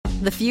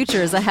The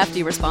future is a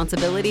hefty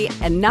responsibility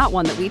and not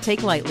one that we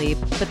take lightly,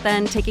 but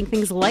then taking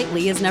things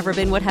lightly has never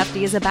been what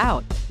Hefty is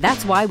about.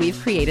 That's why we've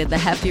created the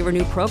Hefty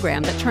Renew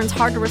program that turns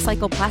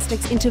hard-to-recycle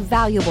plastics into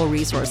valuable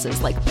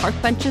resources like park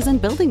benches and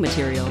building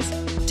materials.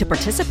 To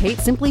participate,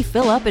 simply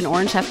fill up an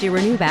orange Hefty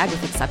Renew bag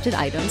with accepted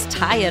items,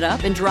 tie it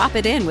up, and drop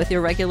it in with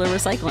your regular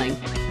recycling.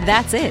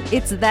 That's it.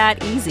 It's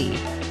that easy.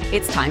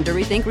 It's time to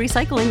rethink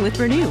recycling with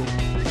Renew.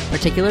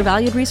 Particular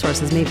valued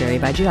resources may vary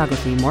by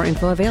geography. More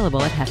info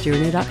available at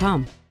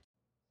heftyrenew.com.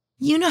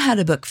 You know how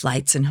to book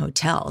flights and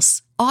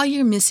hotels. All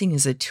you're missing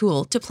is a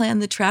tool to plan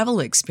the travel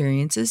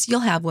experiences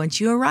you'll have once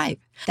you arrive.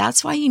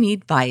 That's why you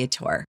need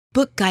Viator.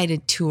 Book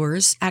guided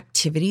tours,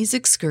 activities,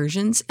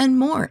 excursions, and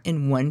more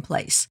in one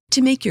place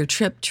to make your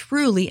trip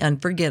truly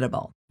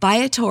unforgettable.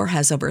 Viator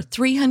has over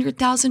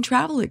 300,000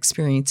 travel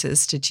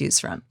experiences to choose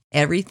from.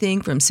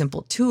 Everything from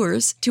simple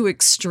tours to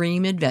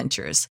extreme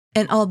adventures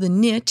and all the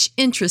niche,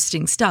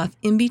 interesting stuff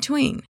in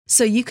between.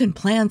 So you can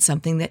plan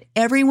something that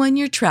everyone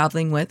you're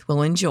traveling with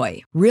will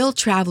enjoy. Real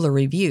traveler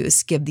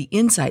reviews give the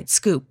inside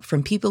scoop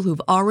from people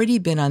who've already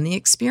been on the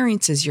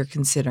experiences you're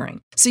considering.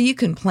 So you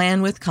can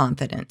plan with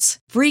confidence.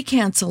 Free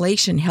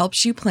cancellation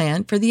helps you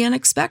plan for the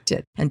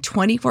unexpected. And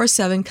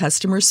 24/7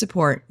 customer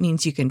support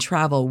means you can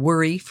travel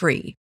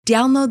worry-free.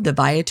 Download the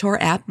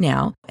Viator app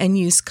now and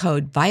use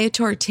code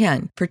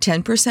Viator10 for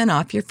 10%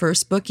 off your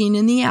first booking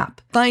in the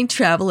app. Find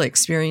travel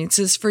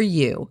experiences for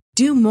you.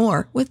 Do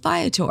more with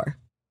Viator.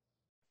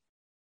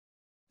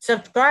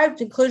 Subscribe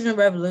to Inclusion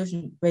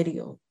Revolution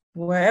Radio,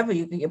 wherever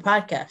you get your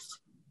podcasts.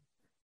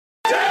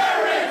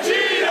 Derek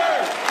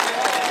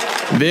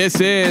Jeter! This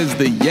is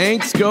the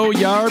Yanks Go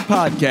Yard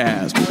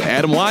podcast with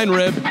Adam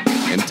Weinrib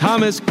and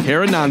Thomas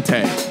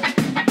Carinante.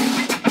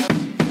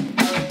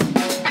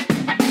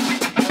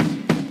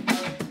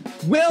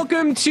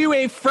 Welcome to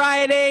a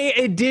Friday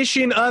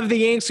edition of the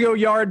Yanks Go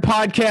Yard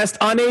podcast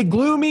on a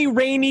gloomy,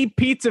 rainy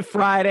Pizza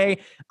Friday.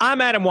 I'm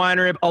Adam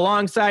Weinrib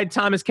alongside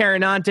Thomas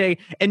Carinante,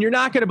 and you're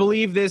not going to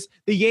believe this.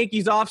 The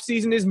Yankees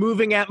offseason is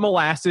moving at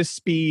molasses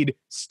speed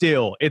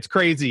still. It's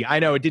crazy. I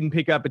know it didn't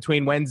pick up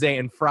between Wednesday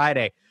and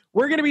Friday.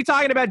 We're going to be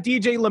talking about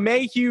DJ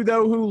LeMahieu,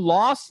 though, who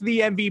lost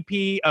the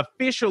MVP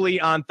officially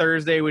on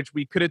Thursday, which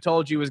we could have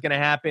told you was going to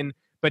happen,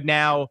 but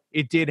now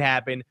it did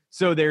happen.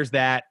 So there's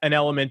that, an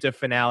element of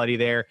finality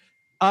there.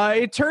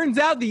 It turns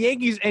out the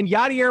Yankees and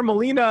Yadier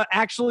Molina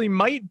actually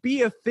might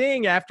be a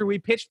thing after we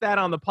pitched that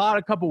on the pod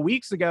a couple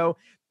weeks ago.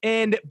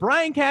 And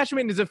Brian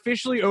Cashman is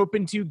officially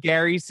open to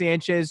Gary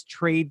Sanchez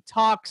trade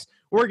talks.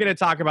 We're going to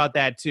talk about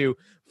that too.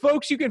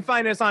 Folks, you can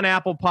find us on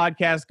Apple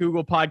Podcasts,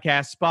 Google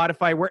Podcasts,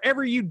 Spotify,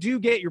 wherever you do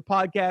get your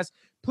podcasts.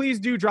 Please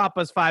do drop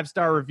us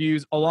 5-star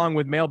reviews along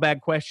with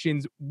mailbag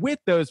questions with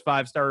those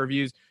 5-star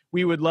reviews.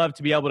 We would love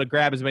to be able to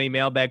grab as many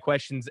mailbag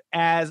questions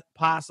as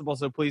possible,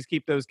 so please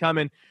keep those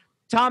coming.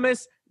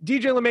 Thomas,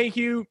 DJ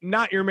LeMahieu,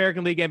 not your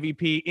American League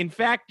MVP. In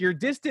fact, your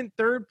distant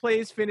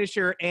third-place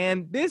finisher,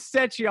 and this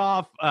sets you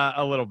off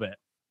a little bit.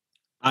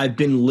 I've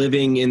been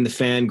living in the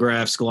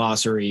Fangraphs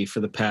glossary for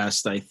the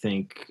past, I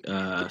think,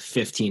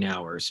 15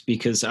 hours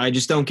because I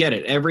just don't get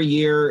it. Every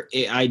year,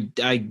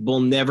 I will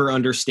never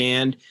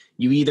understand.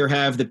 You either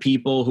have the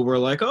people who are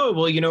like, oh,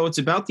 well, it's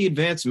about the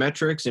advanced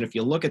metrics, and if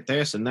you look at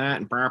this and that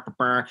and blah, blah,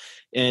 blah,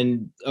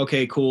 and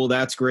okay, cool,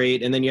 that's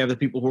great. And then you have the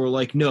people who are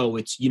like, no,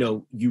 it's,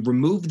 you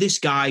remove this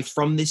guy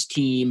from this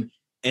team,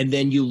 and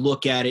then you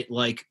look at it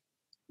like,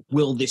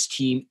 will this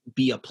team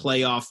be a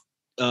playoff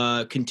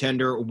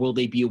contender, or will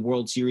they be a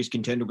World Series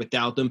contender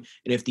without them?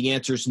 And if the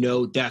answer is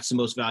no, that's the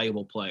most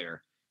valuable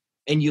player.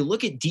 And you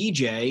look at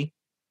DJ,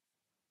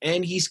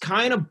 and he's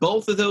kind of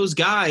both of those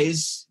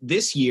guys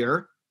this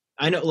year.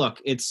 I know, look,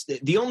 it's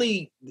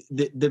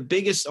the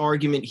biggest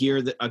argument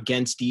here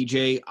against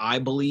DJ, I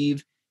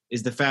believe,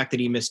 is the fact that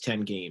he missed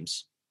 10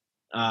 games.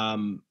 I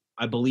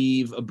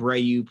believe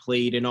Abreu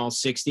played in all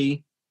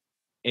 60,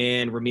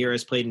 and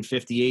Ramirez played in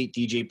 58.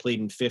 DJ played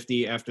in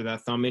 50 after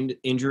that thumb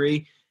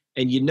injury.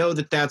 And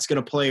that's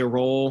going to play a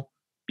role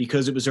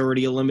because it was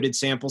already a limited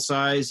sample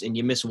size and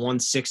you miss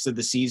 1/6 of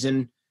the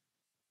season.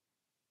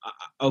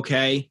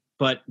 Okay,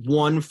 but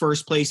one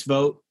first place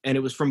vote, and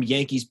it was from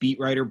Yankees beat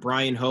writer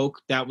Brian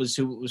Hoke. That was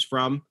who it was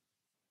from.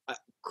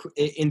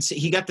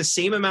 He got the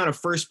same amount of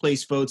first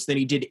place votes than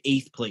he did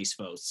 8th place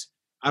votes.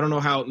 I don't know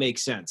how it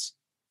makes sense.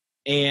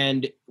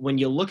 And when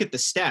you look at the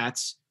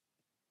stats,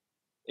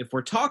 if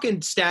we're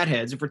talking stat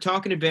heads, if we're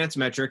talking advanced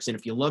metrics, and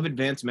if you love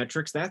advanced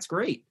metrics, that's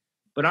great.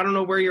 But I don't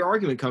know where your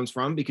argument comes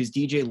from because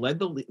DJ led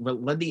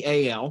the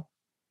AL.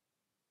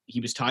 He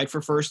was tied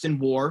for first in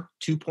WAR,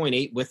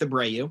 2.8 with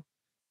Abreu.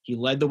 He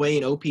led the way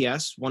in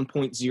OPS,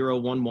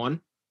 1.011.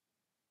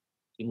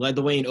 He led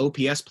the way in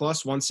OPS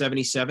plus,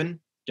 177.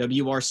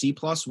 WRC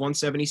plus,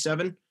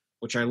 177,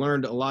 which I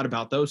learned a lot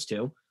about those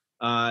two.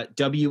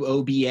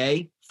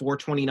 WOBA,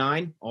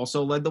 429,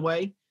 also led the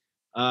way.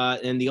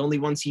 And the only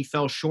ones he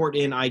fell short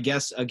in, I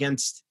guess,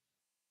 against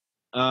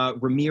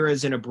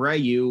Ramirez and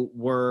Abreu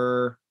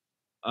were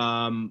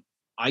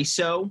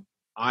ISO,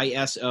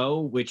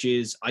 which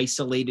is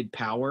isolated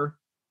power.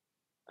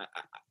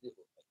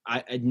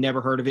 I'd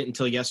never heard of it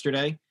until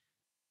yesterday.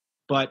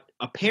 But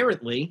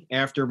apparently,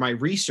 after my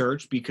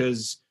research,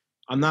 because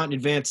I'm not an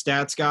advanced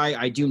stats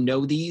guy, I do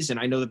know these, and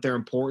I know that they're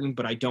important,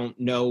 but I don't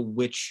know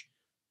which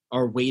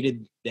are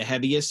weighted the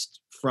heaviest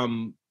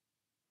from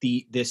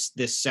this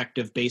sect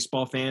of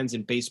baseball fans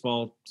and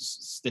baseball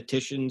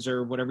statisticians,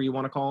 or whatever you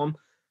want to call them.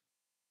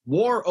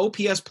 WAR,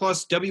 OPS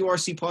plus,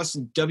 WRC plus,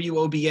 and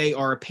WOBA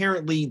are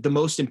apparently the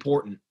most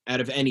important out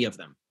of any of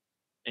them.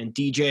 And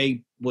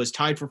DJ was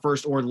tied for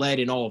first or led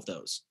in all of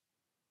those.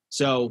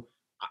 So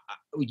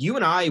you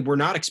and I were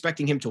not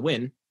expecting him to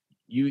win.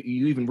 You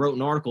even wrote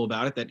an article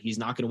about it, that he's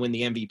not going to win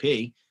the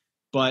MVP.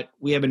 But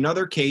we have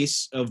another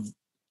case of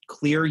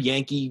clear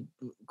Yankee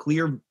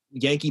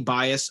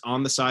bias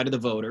on the side of the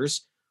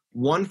voters.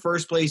 Won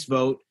first place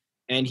vote,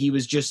 and he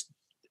was just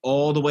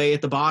all the way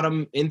at the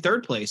bottom in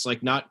third place,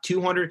 like not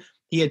 200.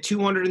 He had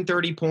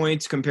 230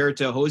 points compared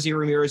to Jose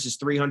Ramirez's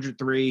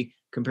 303,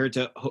 compared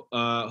to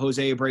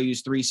Jose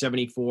Abreu's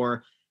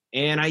 374.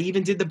 And I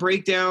even did the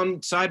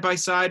breakdown side by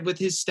side with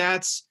his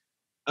stats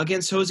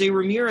against Jose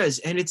Ramirez,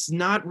 and it's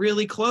not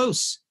really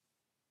close.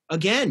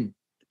 Again,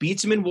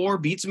 beats him in WAR,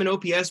 beats him in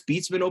OPS,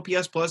 beats him in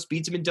OPS plus,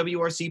 beats him in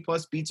WRC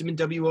plus, beats him in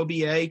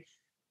WOBA,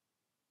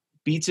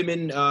 beats him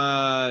in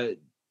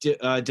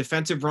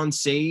defensive runs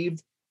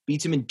saved,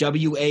 beats him in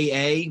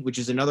WAA, which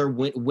is another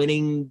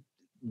winning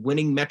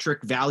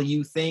metric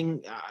value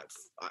thing.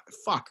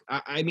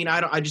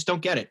 I just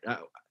don't get it.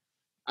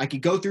 I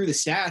could go through the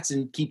stats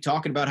and keep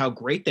talking about how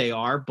great they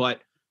are,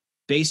 but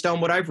based on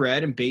what I've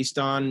read and based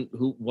on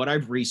what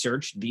I've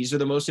researched, these are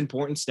the most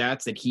important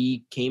stats that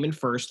he came in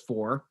first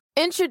for.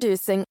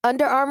 Introducing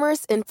Under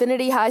Armour's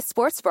Infinity High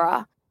Sports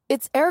Bra.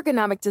 Its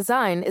ergonomic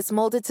design is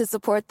molded to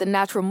support the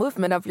natural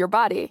movement of your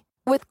body.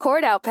 With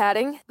cord-out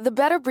padding, the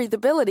better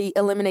breathability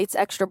eliminates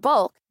extra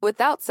bulk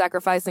without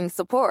sacrificing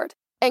support.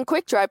 And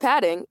quick-dry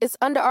padding is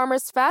Under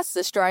Armour's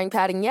fastest-drying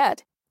padding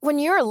yet. When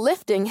you're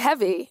lifting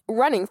heavy,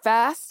 running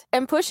fast,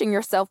 and pushing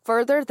yourself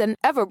further than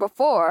ever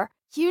before,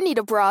 you need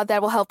a bra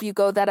that will help you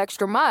go that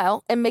extra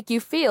mile and make you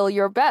feel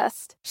your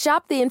best.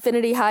 Shop the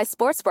Infinity High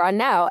Sports Bra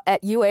now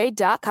at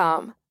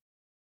UA.com.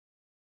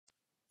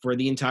 For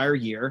the entire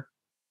year,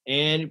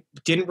 and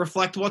didn't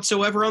reflect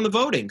whatsoever on the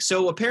voting.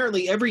 So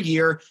apparently every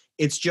year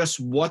it's just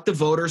what the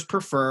voters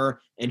prefer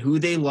and who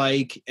they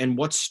like and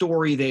what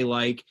story they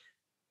like.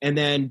 And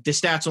then the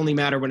stats only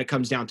matter when it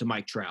comes down to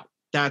Mike Trout.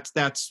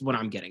 That's what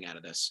I'm getting out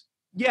of this.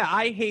 Yeah,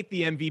 I hate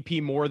the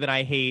MVP more than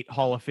I hate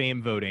Hall of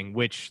Fame voting,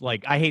 which,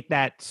 like, I hate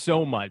that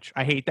so much.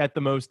 I hate that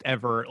the most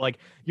ever. Like,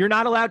 you're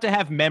not allowed to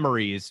have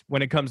memories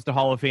when it comes to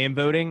Hall of Fame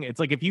voting. It's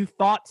like, if you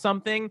thought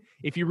something,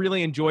 if you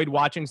really enjoyed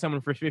watching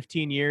someone for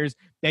 15 years,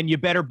 then you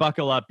better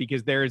buckle up,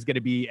 because there is going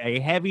to be a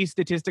heavy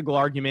statistical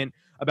argument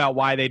about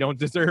why they don't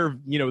deserve,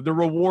 the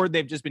reward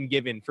they've just been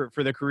given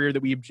for the career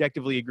that we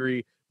objectively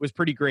agree was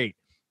pretty great.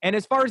 And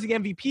as far as the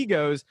MVP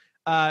goes,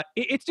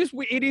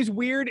 it is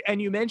weird.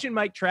 And you mentioned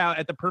Mike Trout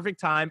at the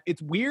perfect time.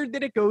 It's weird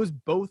that it goes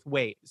both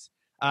ways,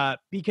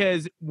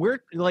 because we're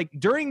like,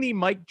 during the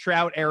Mike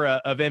Trout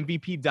era of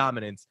MVP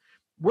dominance,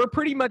 we're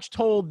pretty much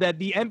told that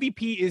the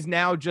MVP is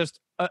now just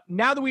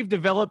now that we've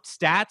developed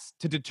stats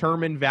to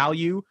determine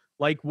value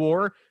like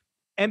WAR,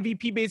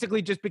 MVP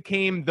basically just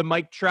became the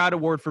Mike Trout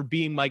award for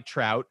being Mike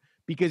Trout,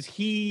 because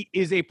he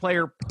is a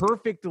player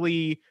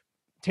perfectly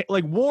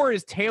like WAR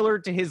is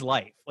tailored to his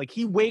life. Like,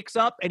 he wakes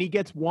up and he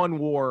gets one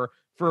WAR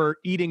for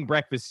eating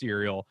breakfast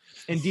cereal,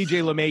 and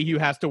DJ LeMahieu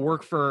has to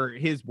work for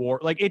his WAR.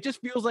 Like, it just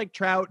feels like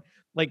Trout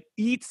like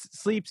eats,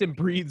 sleeps, and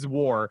breathes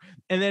WAR.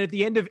 And then at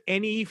the end of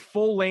any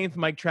full length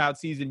Mike Trout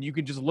season, you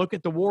can just look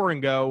at the WAR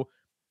and go,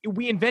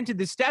 we invented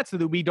this stat so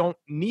that we don't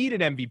need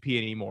an MVP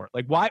anymore.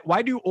 Like,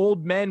 why do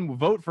old men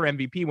vote for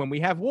MVP when we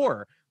have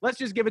WAR? Let's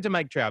just give it to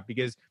Mike Trout,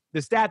 because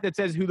the stat that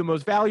says who the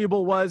most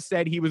valuable was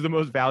said he was the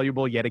most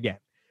valuable yet again.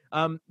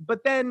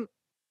 But then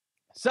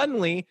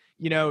suddenly,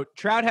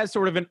 Trout has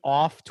sort of an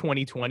off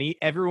 2020.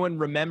 Everyone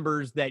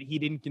remembers that he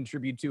didn't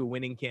contribute to a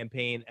winning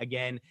campaign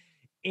again.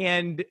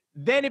 And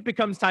then it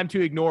becomes time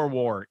to ignore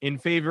WAR in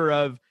favor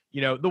of,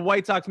 the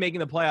White Sox making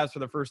the playoffs for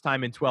the first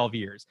time in 12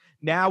 years.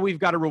 Now we've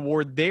got to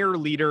reward their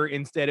leader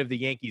instead of the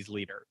Yankees'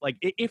 leader. Like,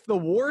 if the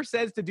WAR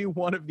says to do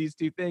one of these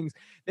two things,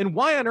 then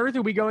why on earth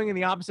are we going in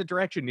the opposite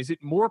direction? Is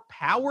it more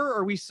power?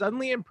 Are we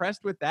suddenly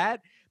impressed with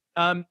that?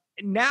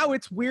 Now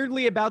it's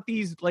weirdly about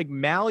these like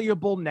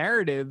malleable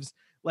narratives.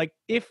 Like,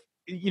 if,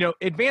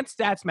 advanced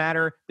stats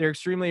matter, they're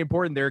extremely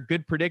important. They're a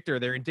good predictor.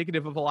 They're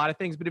indicative of a lot of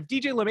things. But if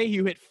DJ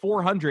LeMahieu hit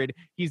 400,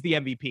 he's the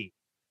MVP.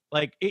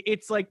 Like,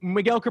 it's like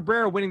Miguel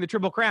Cabrera winning the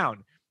Triple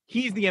Crown.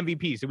 He's the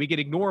MVP. So we could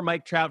ignore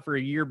Mike Trout for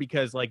a year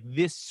because like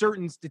this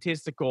certain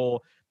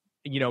statistical,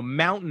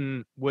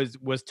 mountain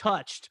was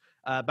touched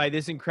by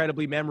this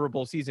incredibly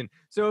memorable season.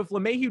 So if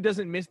LeMahieu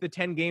doesn't miss the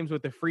 10 games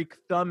with a freak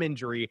thumb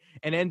injury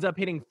and ends up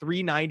hitting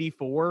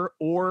 394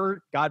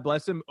 or, God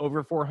bless him,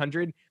 over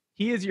 400,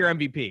 he is your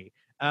MVP.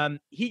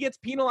 He gets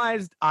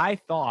penalized, I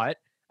thought,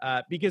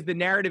 because the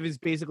narrative is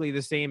basically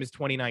the same as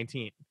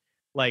 2019.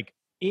 Like,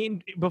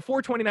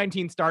 before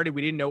 2019 started,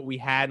 we didn't know what we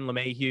had in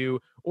LeMahieu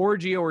or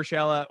Gio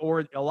Urshela,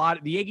 or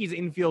the Yankees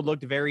infield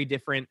looked very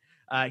different.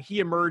 He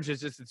emerged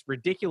as just this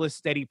ridiculous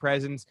steady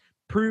presence,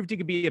 proved he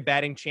could be a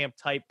batting champ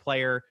type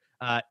player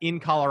in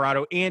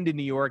Colorado and in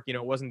New York.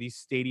 It wasn't these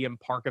stadium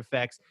park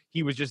effects.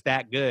 He was just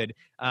that good.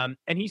 And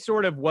he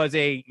sort of was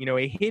a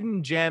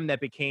hidden gem that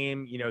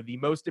became, the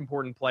most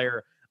important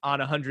player on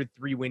a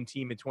 103-win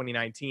team in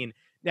 2019.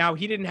 Now,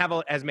 he didn't have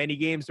as many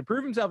games to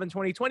prove himself in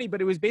 2020,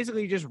 but it was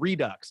basically just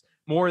redux.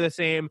 More of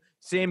the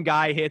same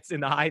guy hits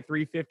in the high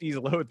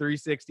 350s, low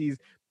 360s,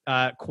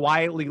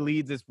 quietly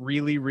leads this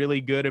really,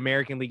 really good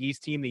American League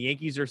East team. The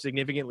Yankees are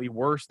significantly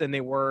worse than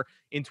they were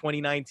in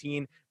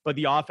 2019, but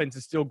the offense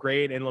is still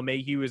great, and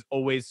LeMahieu is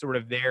always sort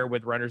of there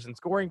with runners in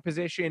scoring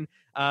position.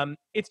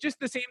 It's just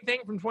the same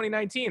thing from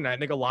 2019. I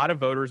think a lot of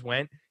voters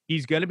went,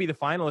 he's going to be the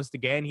finalist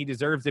again. He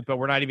deserves it, but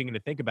we're not even going to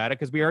think about it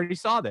because we already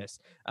saw this.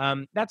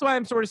 That's why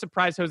I'm sort of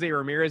surprised Jose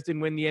Ramirez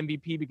didn't win the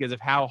MVP because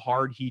of how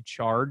hard he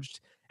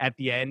charged at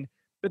the end.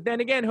 But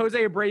then again,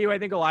 Jose Abreu, I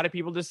think a lot of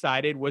people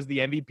decided was the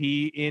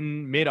MVP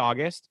in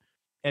mid-August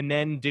and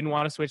then didn't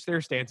want to switch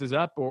their stances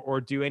up or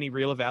do any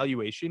real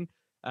evaluation.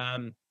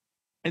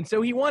 And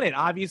so he won it.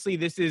 Obviously,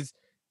 this is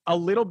a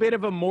little bit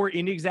of a more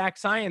inexact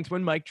science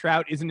when Mike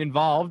Trout isn't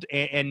involved,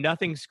 and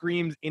nothing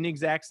screams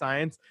inexact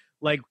science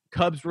like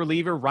Cubs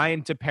reliever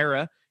Ryan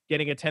Tepera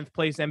getting a 10th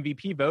place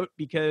MVP vote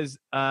because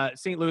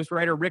St. Louis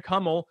writer Rick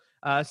Hummel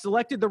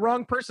selected the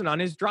wrong person on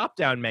his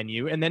drop-down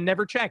menu and then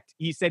never checked.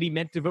 He said he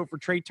meant to vote for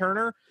Trey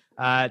Turner.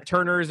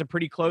 Turner is a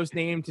pretty close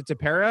name to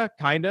Tepera,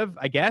 kind of,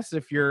 I guess,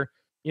 if you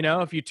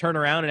turn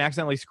around and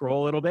accidentally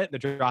scroll a little bit in the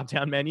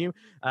drop-down menu.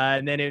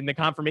 And then in the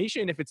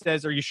confirmation, if it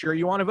says, are you sure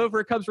you want to vote for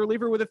a Cubs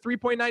reliever with a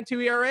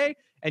 3.92 ERA?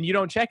 And you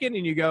don't check it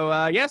and you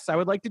go, yes, I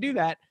would like to do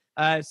that.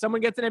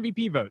 Someone gets an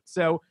MVP vote.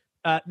 So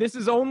this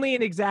is only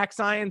an exact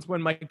science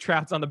when Mike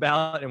Trout's on the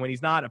ballot, and when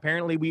he's not,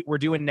 apparently we're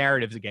doing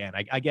narratives again.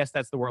 I guess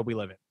that's the world we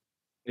live in.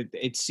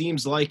 It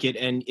seems like it.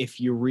 And if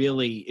you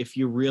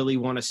really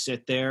want to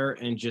sit there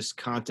and just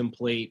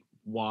contemplate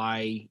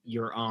why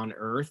you're on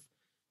Earth,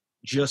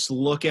 just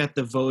look at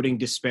the voting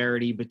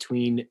disparity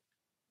between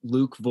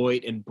Luke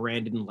Voit and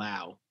Brandon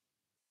Lau.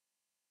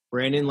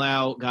 Brandon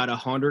Lau got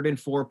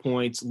 104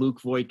 points. Luke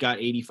Voit got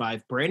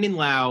 85. Brandon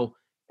Lau,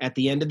 at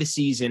the end of the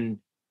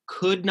season,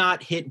 could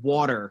not hit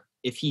water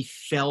if he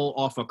fell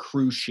off a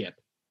cruise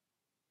ship.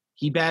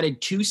 He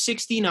batted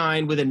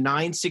 .269 with a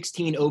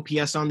 .916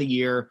 OPS on the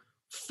year,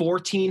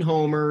 14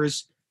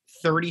 homers,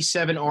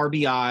 37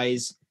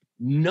 RBIs.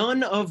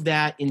 None of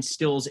that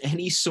instills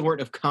any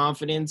sort of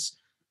confidence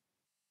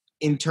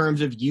in terms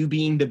of you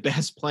being the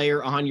best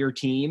player on your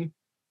team.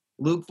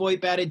 Luke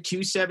Voit batted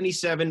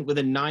 .277 with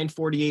a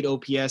 .948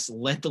 OPS,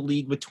 led the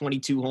league with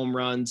 22 home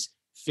runs,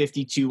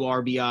 52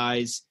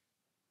 RBIs,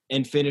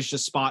 and finished a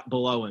spot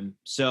below him.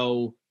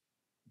 So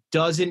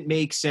doesn't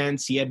make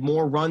sense. He had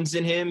more runs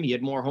than him. He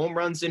had more home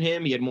runs than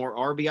him. He had more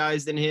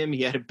RBIs than him.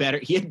 He had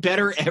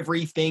better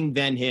everything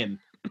than him.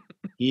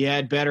 He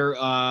had better,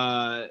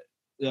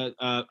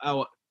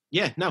 he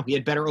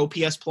had better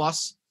OPS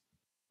plus.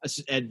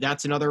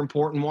 That's another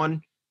important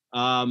one.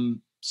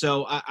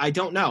 So I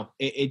don't know.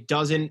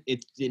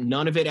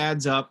 None of it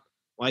adds up.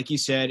 Like you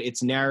said,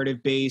 it's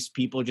narrative based.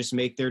 People just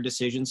make their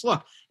decisions.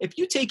 Look, if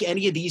you take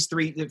any of these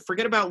three,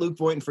 forget about Luke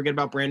Voit and forget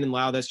about Brandon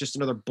Lau. That's just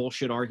another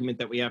bullshit argument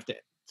that we have to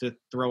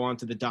throw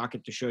onto the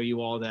docket to show you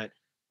all that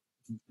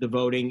the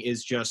voting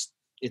is just,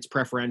 it's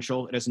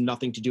preferential. It has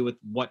nothing to do with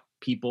what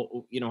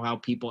people, how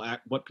people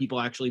act, what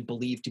people actually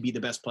believe to be the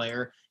best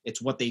player.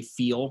 It's what they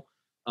feel.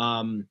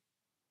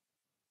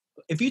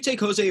 If you take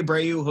Jose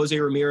Abreu, Jose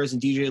Ramirez,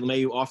 and DJ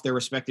LeMahieu off their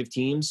respective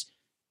teams,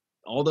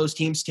 all those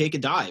teams take a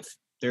dive.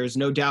 There's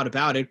no doubt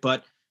about it.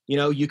 But,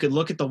 you could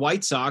look at the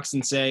White Sox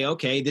and say,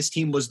 okay, this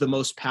team was the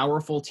most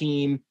powerful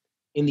team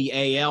in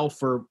the AL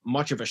for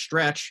much of a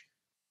stretch.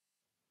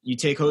 You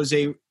take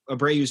Jose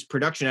Abreu's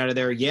production out of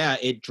there, yeah,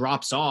 it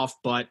drops off,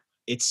 but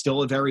it's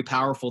still a very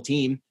powerful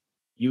team.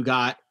 You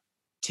got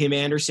Tim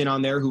Anderson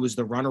on there, who was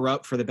the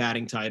runner-up for the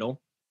batting title.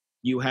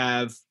 You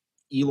have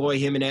Eloy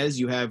Jimenez.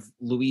 You have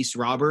Luis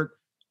Robert.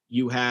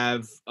 You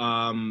have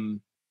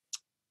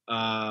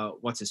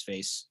what's his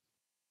face?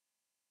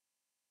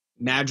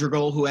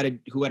 Madrigal,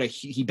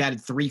 he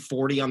batted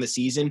 .340 on the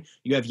season.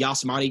 You have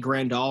Yasmani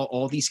Grandal.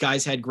 All these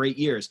guys had great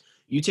years.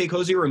 You take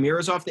Jose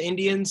Ramirez off the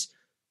Indians,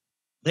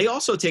 they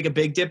also take a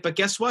big dip. But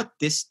guess what?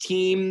 The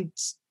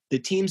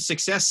team's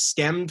success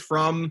stemmed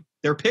from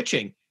their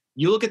pitching.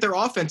 You look at their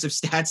offensive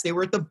stats, they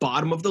were at the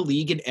bottom of the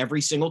league in every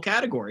single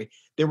category.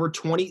 They were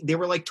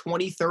like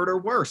 23rd or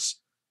worse.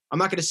 I'm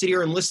not going to sit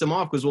here and list them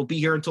off because we'll be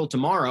here until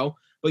tomorrow.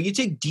 But you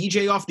take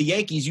DJ off the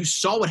Yankees, you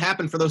saw what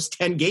happened for those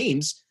 10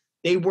 games.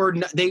 We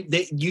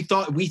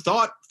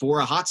thought for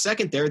a hot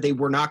second there, they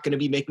were not going to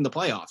be making the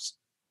playoffs.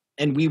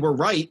 And we were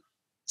right,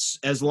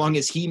 as long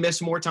as he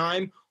missed more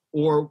time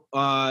or,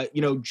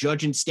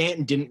 Judge and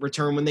Stanton didn't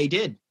return when they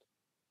did.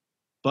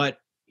 But,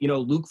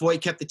 Luke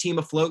Voit kept the team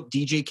afloat.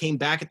 DJ came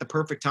back at the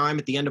perfect time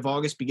at the end of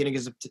August, beginning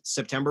of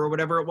September or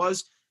whatever it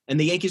was. And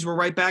the Yankees were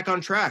right back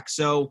on track.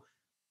 So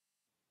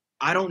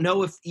I don't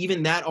know if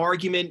even that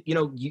argument,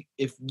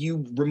 if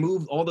you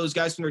remove all those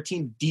guys from their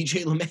team,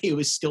 DJ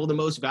LeMahieu is still the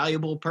most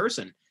valuable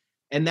person.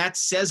 And that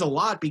says a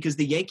lot because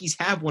the Yankees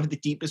have one of the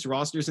deepest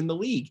rosters in the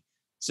league.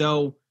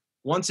 So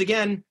once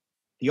again,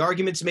 the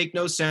arguments make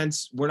no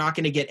sense. We're not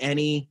going to get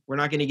any,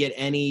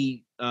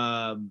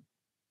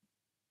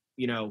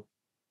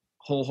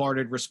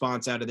 wholehearted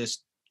response out of this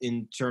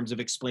in terms of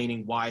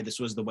explaining why this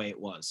was the way it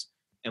was.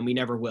 And we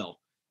never will.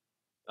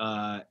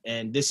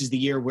 And this is the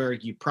year where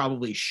you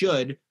probably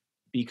should,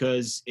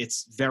 because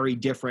it's very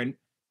different.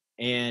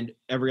 And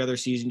every other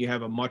season you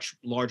have a much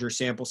larger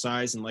sample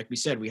size. And like we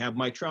said, we have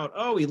Mike Trout.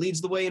 Oh, he leads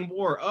the way in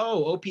WAR.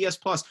 Oh, OPS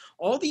plus.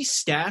 All these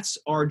stats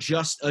are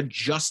just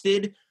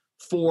adjusted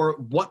for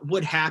what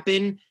would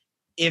happen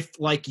if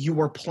like you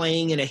were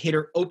playing in a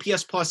hitter.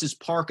 OPS plus is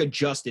park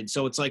adjusted.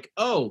 So it's like,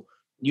 oh,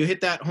 you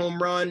hit that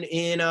home run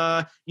in,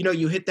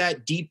 you hit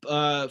that deep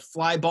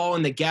fly ball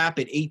in the gap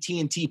at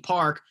AT&T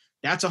Park.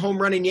 That's a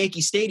home run in Yankee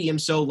Stadium.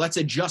 So let's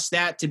adjust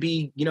that to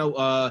be,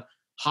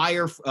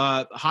 higher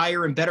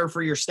and better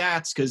for your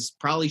stats, because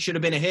probably should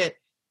have been a hit.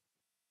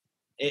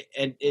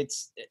 And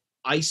it's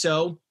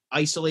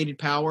isolated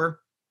power,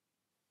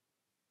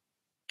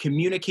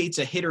 communicates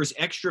a hitter's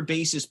extra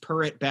bases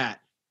per at bat.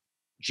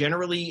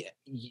 Generally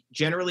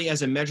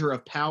as a measure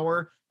of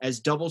power, as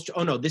doubles.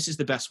 Oh no, this is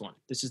the best one.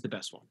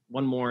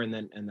 One more and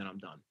then I'm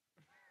done.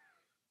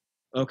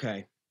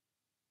 Okay.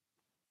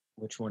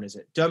 Which one is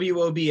it?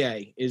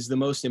 WOBA is the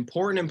most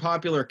important and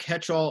popular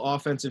catch-all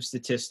offensive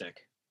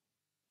statistic.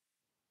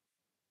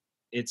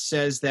 It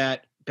says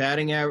that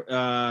batting out,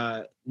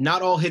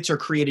 not all hits are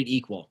created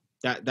equal.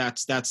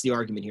 That's the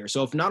argument here.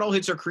 So if not all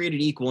hits are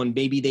created equal, and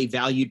maybe they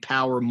valued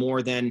power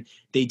more than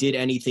they did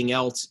anything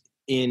else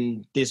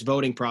in this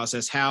voting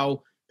process,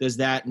 how does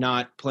that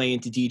not play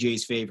into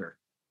DJ's favor?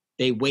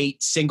 They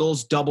weight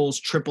singles, doubles,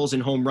 triples,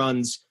 and home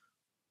runs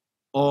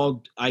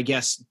all, I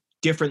guess,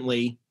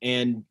 differently,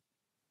 and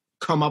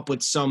come up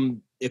with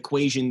some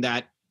equation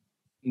that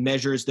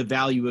measures the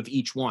value of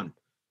each one.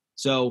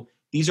 So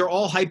these are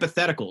all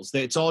hypotheticals.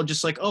 It's all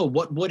just like, oh,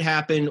 what would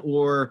happen?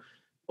 Or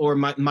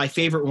my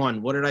favorite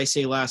one, what did I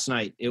say last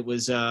night? It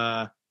was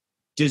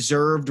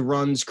deserved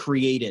runs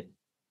created.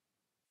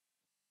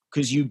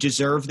 Because you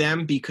deserve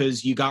them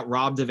because you got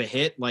robbed of a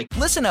hit. Like,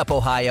 listen up,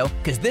 Ohio,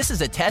 because this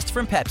is a test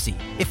from Pepsi.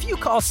 If you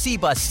call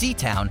C-Bus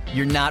C-Town,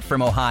 you're not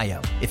from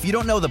Ohio. If you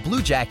don't know the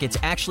Blue Jackets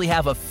actually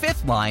have a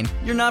fifth line,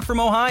 you're not from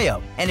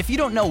Ohio. And if you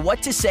don't know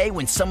what to say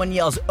when someone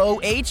yells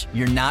OH,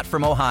 you're not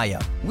from Ohio.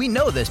 We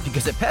know this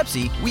because at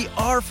Pepsi, we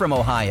are from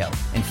Ohio.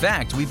 In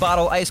fact, we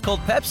bottle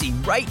ice-cold Pepsi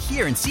right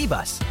here in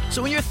C-Bus.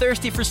 So when you're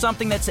thirsty for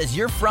something that says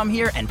you're from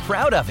here and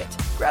proud of it,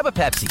 grab a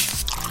Pepsi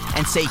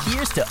and say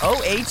here's to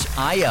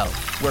OHIO,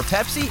 where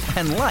Pepsi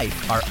and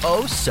life are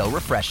oh so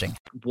refreshing.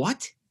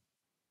 What?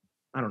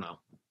 I don't know.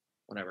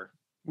 Whatever.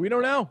 We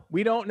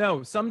don't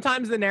know.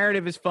 Sometimes the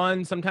narrative is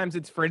fun. Sometimes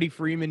it's Freddie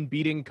Freeman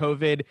beating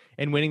COVID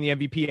and winning the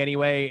MVP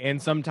anyway.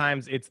 And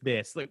sometimes it's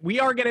this. Like, we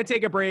are going to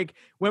take a break.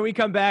 When we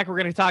come back, we're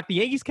going to talk the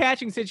Yankees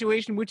catching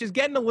situation, which is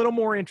getting a little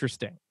more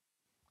interesting.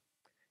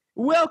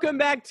 Welcome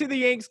back to the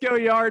Yanks Go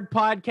Yard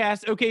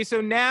podcast. Okay,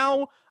 so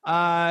now,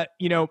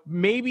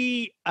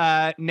 maybe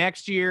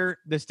next year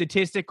the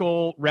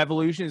statistical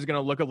revolution is going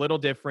to look a little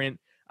different,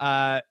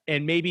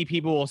 and maybe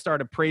people will start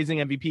appraising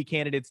MVP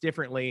candidates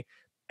differently.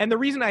 And the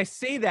reason I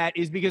say that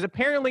is because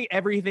apparently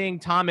everything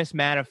Thomas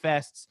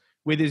manifests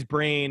with his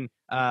brain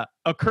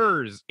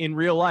occurs in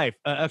real life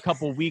a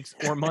couple weeks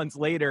or months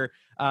later.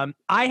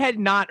 I had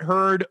not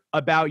heard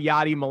about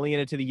Yadi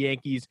Molina to the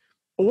Yankees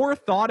or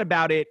thought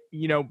about it,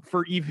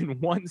 for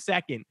even 1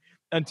 second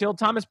until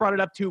Thomas brought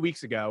it up 2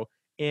 weeks ago.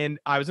 And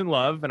I was in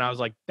love, and I was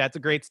like, that's a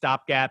great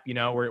stopgap.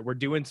 We're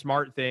doing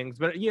smart things.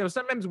 But,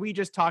 sometimes we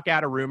just talk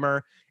out a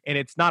rumor, and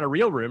it's not a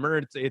real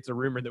rumor. It's a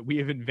rumor that we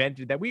have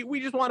invented, that we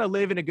just want to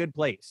live in a good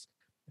place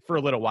for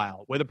a little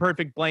while with a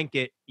perfect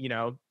blanket,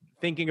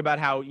 thinking about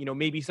how,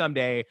 maybe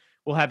someday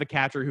we'll have a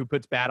catcher who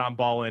puts bat on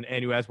ball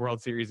and who has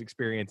World Series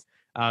experience,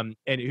 and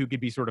who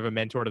could be sort of a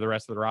mentor to the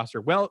rest of the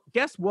roster. Well,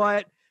 guess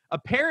what?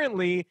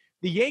 Apparently,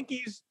 the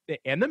Yankees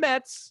and the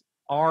Mets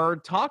are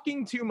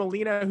talking to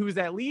Molina, who's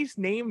at least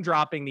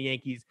name-dropping the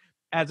Yankees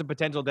as a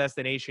potential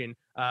destination.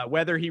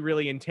 Whether he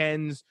really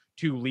intends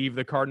to leave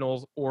the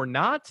Cardinals or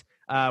not,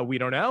 we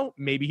don't know.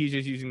 Maybe he's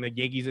just using the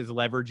Yankees as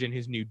leverage in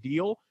his new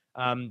deal.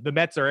 The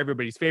Mets are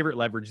everybody's favorite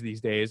leverage these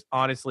days,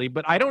 honestly.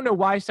 But I don't know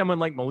why someone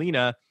like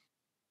Molina,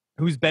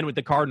 who's been with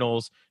the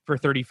Cardinals for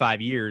 35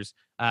 years,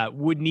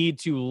 would need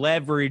to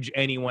leverage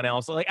anyone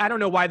else. Like, I don't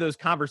know why those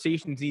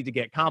conversations need to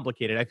get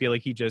complicated. I feel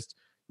like he just,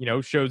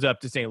 shows up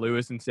to St.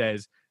 Louis and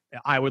says,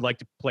 I would like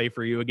to play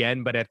for you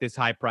again, but at this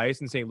high price.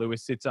 And St.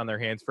 Louis sits on their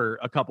hands for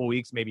a couple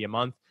weeks, maybe a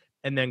month,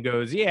 and then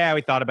goes, yeah,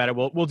 we thought about it.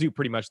 We'll do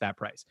pretty much that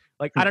price.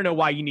 Like, I don't know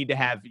why you need to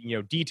have,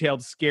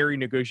 detailed, scary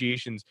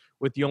negotiations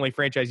with the only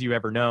franchise you've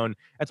ever known.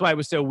 That's why it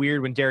was so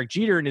weird when Derek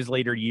Jeter in his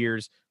later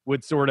years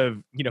would sort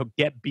of,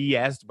 get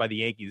BS'd by the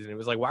Yankees. And it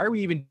was like, why are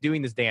we even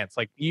doing this dance?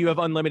 Like, you have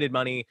unlimited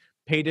money,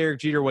 pay Derek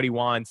Jeter what he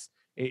wants.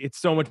 It's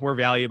so much more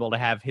valuable to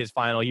have his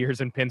final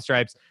years in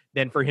pinstripes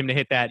than for him to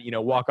hit that,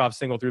 walk-off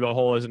single through the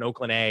hole as an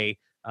Oakland A,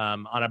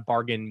 on a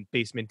bargain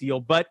basement deal.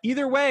 But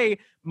either way,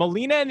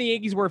 Molina and the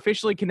Yankees were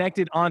officially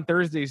connected on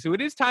Thursday. So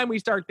it is time we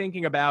start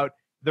thinking about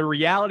the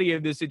reality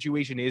of this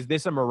situation. Is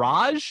this a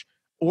mirage,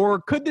 or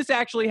could this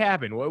actually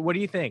happen? What do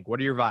you think? What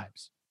are your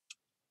vibes?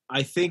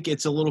 I think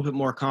it's a little bit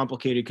more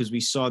complicated because we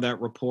saw that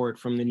report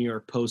from the New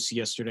York Post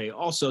yesterday,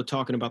 also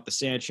talking about the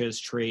Sanchez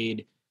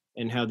trade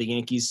and how the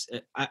Yankees,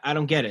 I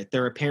don't get it.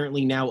 They're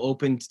apparently now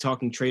open to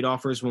talking trade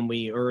offers when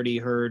we already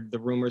heard the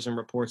rumors and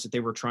reports that they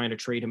were trying to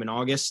trade him in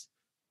August.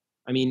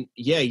 I mean,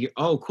 yeah,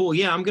 oh, cool.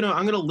 Yeah, I'm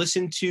gonna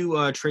listen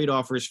to trade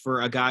offers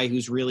for a guy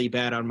who's really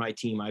bad on my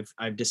team.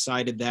 I've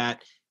decided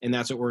that, and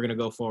that's what we're gonna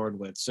go forward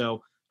with.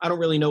 So I don't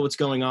really know what's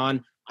going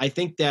on. I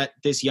think that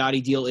this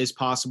Yachty deal is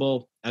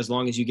possible as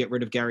long as you get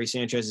rid of Gary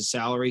Sanchez's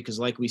salary, because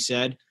like we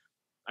said,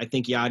 I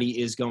think Yachty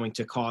is going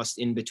to cost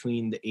in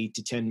between the 8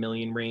 to 10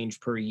 million range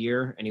per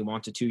year, and he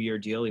wants a 2-year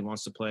deal. He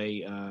wants to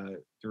play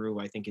through,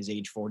 I think, his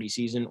age 40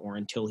 season or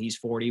until he's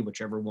 40,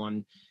 whichever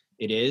one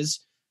it is.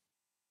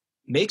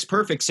 Makes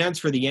perfect sense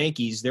for the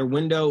Yankees. Their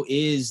window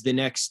is the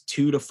next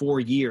 2 to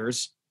 4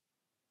 years,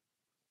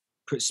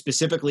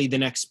 specifically the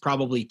next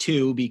probably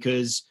 2,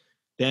 because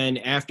then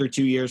after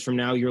 2 years from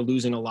now, you're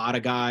losing a lot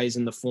of guys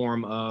in the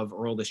form of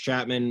Aroldis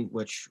Chapman,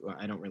 which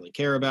I don't really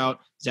care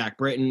about, Zach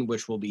Britton,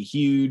 which will be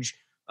huge.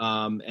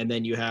 And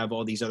then you have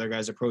all these other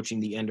guys approaching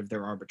the end of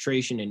their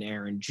arbitration, and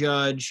Aaron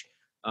Judge.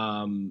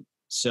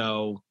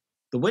 So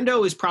the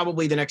window is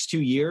probably the next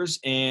 2 years,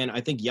 and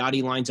I think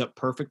Yachty lines up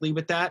perfectly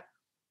with that.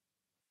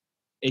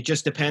 It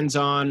just depends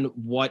on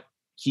what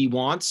he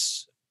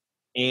wants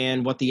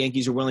and what the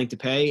Yankees are willing to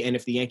pay. And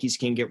if the Yankees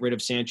can get rid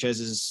of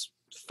Sanchez's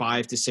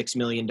 $5 to $6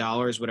 million,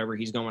 whatever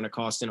he's going to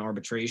cost in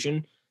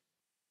arbitration,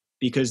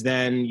 because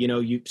then,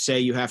 you say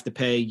you have to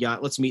pay,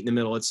 let's meet in the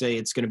middle. Let's say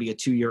it's going to be a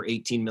 2-year,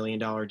 $18 million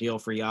deal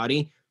for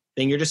Yachty.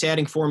 Then you're just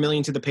adding $4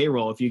 million to the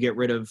payroll if you get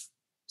rid of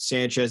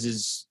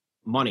Sanchez's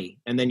money.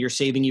 And then you're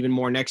saving even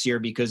more next year,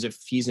 because if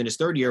he's in his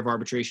 3rd year of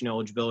arbitration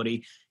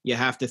eligibility, you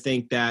have to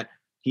think that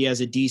he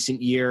has a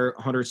decent year,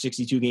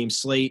 162 game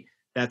slate.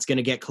 That's going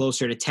to get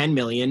closer to 10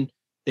 million.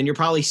 Then you're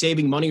probably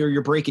saving money or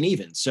you're breaking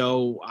even.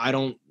 So I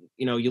don't,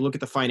 you look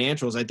at the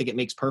financials, I think it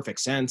makes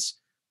perfect sense.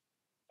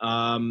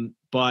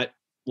 But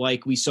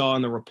like we saw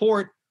in the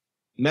report,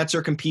 Mets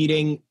are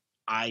competing.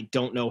 I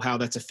don't know how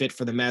that's a fit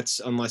for the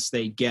Mets unless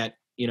they get,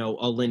 a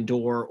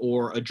Lindor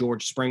or a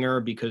George Springer,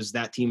 because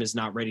that team is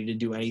not ready to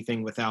do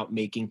anything without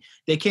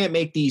they can't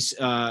make these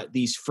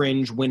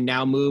fringe win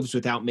now moves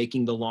without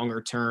making the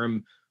longer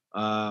term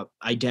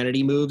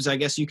identity moves, I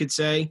guess you could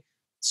say.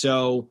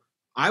 So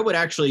I would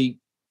actually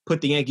put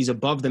the Yankees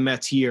above the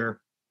Mets here,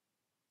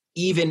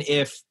 even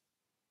if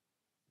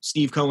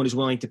Steve Cohen is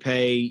willing to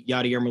pay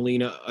Yadier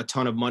Molina a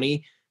ton of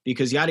money,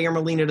 because Yadier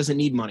Molina doesn't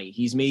need money.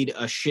 He's made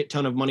a shit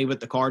ton of money with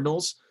the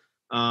Cardinals.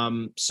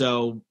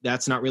 So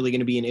that's not really going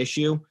to be an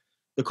issue.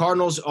 The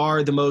Cardinals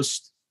are the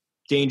most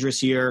dangerous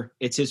here.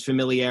 It's his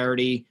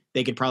familiarity.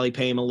 They could probably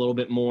pay him a little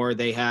bit more.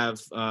 They have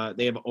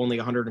only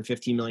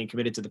 $115 million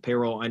committed to the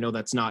payroll. I know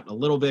that's not a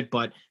little bit,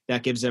 but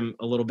that gives them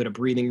a little bit of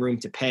breathing room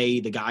to pay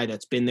the guy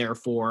that's been there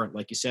for,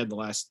 like you said, the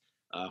last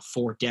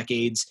 4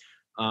 decades.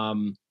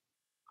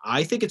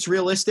 I think it's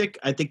realistic.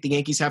 I think the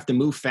Yankees have to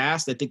move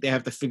fast. I think they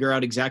have to figure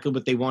out exactly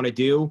what they want to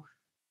do.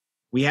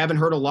 We haven't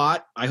heard a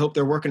lot. I hope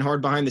they're working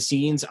hard behind the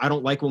scenes. I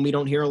don't like when we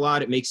don't hear a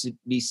lot. It makes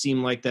me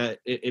seem like that.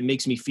 It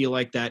makes me feel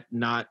like that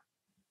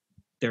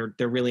they're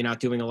really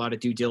not doing a lot of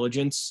due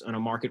diligence on a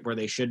market where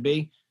they should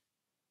be.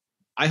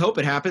 I hope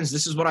it happens.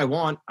 This is what I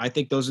want. I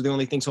think those are the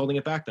only things holding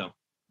it back, though.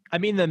 I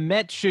mean, the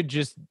Mets should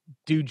just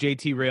do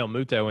JT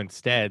Realmuto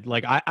instead.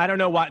 Like, I don't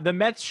know why. The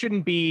Mets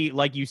shouldn't be,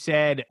 like you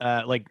said,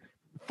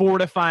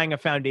 fortifying a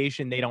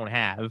foundation they don't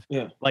have.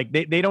 Yeah. Like,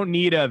 they don't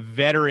need a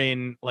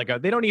veteran,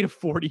 they don't need a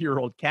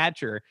 40-year-old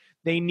catcher.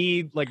 They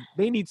need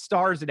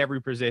stars at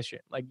every position.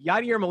 Like,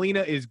 Yadier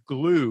Molina is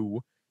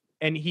glue,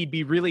 and he'd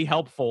be really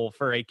helpful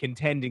for a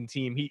contending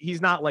team.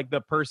 He's not like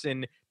the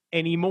person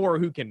anymore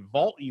who can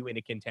vault you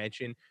into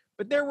contention.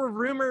 But there were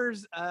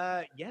rumors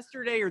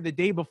yesterday or the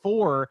day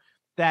before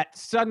that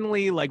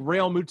suddenly,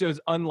 Realmuto is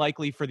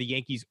unlikely for the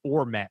Yankees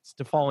or Mets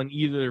to fall in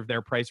either of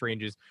their price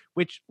ranges,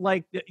 which,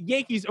 the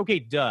Yankees, okay,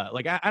 duh.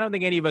 I don't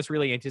think any of us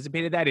really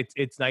anticipated that.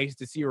 It's nice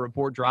to see a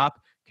report drop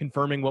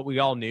confirming what we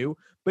all knew.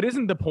 But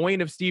isn't the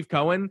point of Steve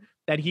Cohen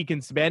that he can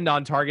spend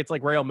on targets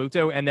like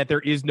Realmuto and that there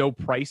is no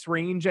price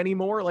range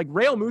anymore?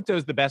 Realmuto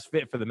is the best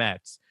fit for the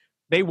Mets.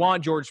 They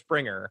want George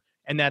Springer,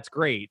 and that's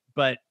great.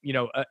 But,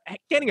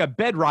 getting a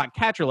bedrock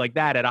catcher like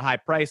that at a high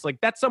price,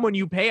 that's someone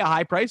you pay a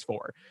high price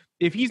for.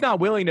 If he's not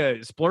willing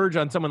to splurge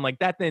on someone like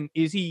that, then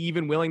is he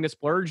even willing to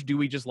splurge? Do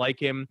we just like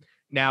him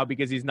now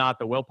because he's not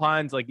the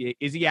Wilpons?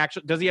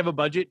 Does he have a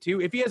budget too?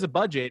 If he has a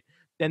budget,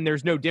 then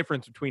there's no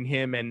difference between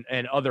him and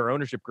other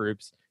ownership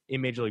groups in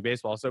Major League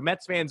Baseball. So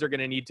Mets fans are going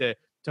to need to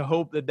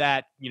hope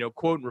that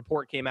quote and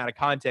report came out of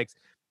context.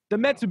 The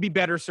Mets would be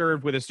better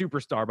served with a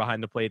superstar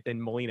behind the plate than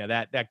Molina.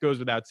 That goes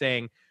without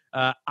saying.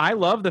 I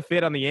love the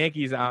fit on the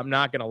Yankees. I'm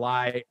not going to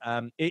lie.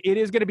 It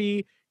is going to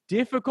be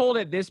difficult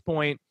at this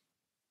point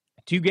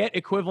to get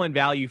equivalent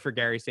value for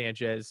Gary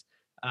Sanchez.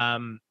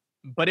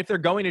 But if they're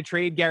going to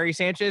trade Gary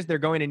Sanchez, they're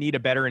going to need a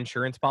better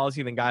insurance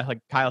policy than guy like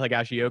Kyle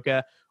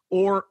Higashioka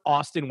or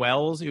Austin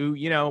Wells, who,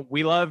 you know,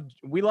 we love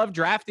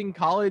drafting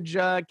college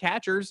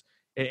catchers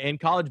and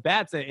college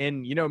bats.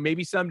 And, you know,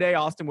 maybe someday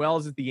Austin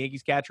Wells is the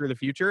Yankees catcher of the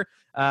future.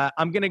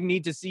 I'm going to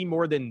need to see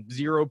more than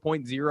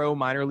 0.0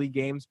 minor league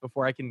games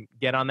before I can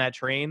get on that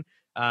train.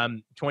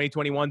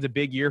 2021 is a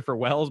big year for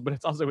Wells, but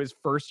it's also his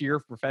first year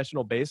of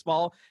professional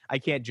baseball. I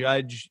can't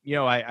judge, you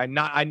know, I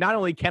not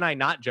only can I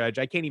not judge,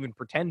 I can't even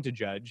pretend to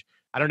judge.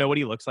 I don't know what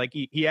he looks like.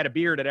 He had a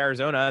beard at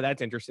Arizona.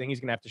 That's interesting. He's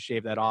going to have to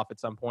shave that off at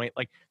some point.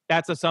 Like,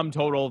 that's a sum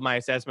total of my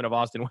assessment of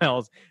Austin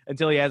Wells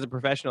until he has a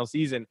professional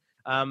season.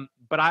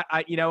 But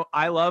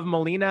I love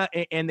Molina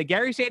and the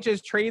Gary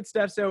Sanchez trade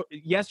stuff. So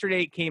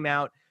yesterday it came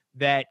out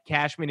that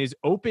Cashman is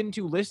open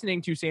to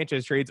listening to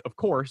Sanchez trades. Of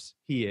course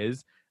he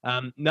is.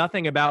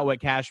 Nothing about what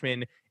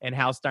Cashman and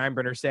Hal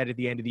Steinbrenner said at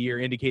the end of the year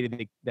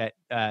indicated that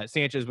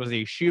Sanchez was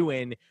a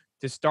shoo-in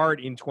to start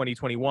in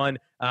 2021.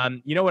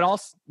 You know what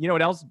else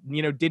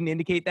didn't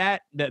indicate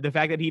that? The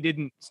fact that he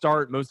didn't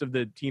start most of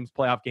the team's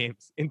playoff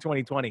games in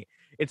 2020.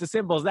 It's as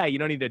simple as that. You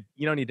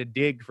don't need to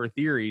dig for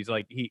theories.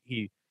 Like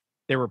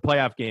there were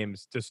playoff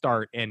games to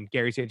start and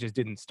Gary Sanchez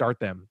didn't start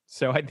them.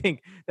 So I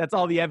think that's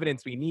all the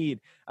evidence we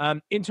need.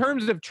 In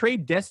terms of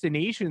trade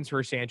destinations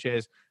for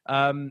Sanchez,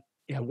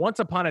 once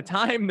upon a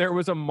time, there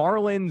was a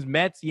Marlins,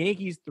 Mets,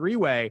 Yankees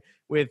three-way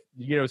with,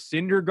 you know,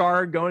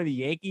 Syndergaard going to the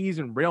Yankees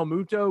and Real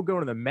Muto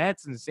going to the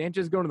Mets and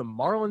Sanchez going to the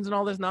Marlins and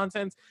all this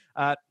nonsense.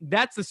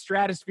 That's the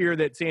stratosphere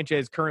that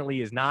Sanchez currently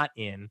is not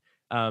in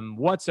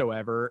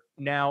whatsoever.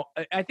 Now,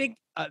 I think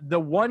the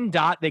one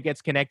dot that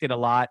gets connected a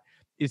lot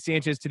is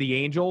Sanchez to the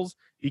Angels,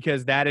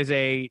 because that is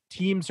a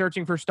team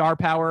searching for star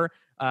power.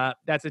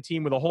 That's a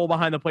team with a hole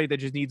behind the plate that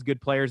just needs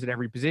good players at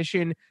every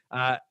position.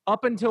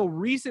 Up until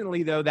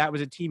recently, though, that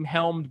was a team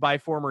helmed by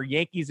former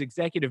Yankees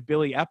executive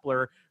Billy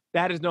Epler.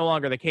 That is no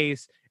longer the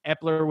case.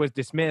 Epler was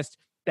dismissed.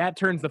 That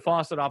turns the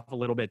faucet off a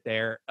little bit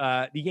there.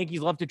 The Yankees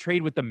love to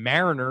trade with the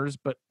Mariners,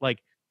 but,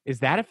 like, is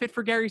that a fit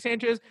for Gary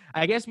Sanchez?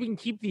 I guess we can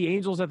keep the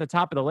Angels at the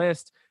top of the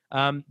list.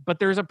 But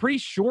there's a pretty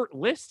short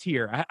list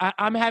here.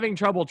 I'm having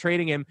trouble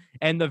trading him,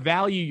 and the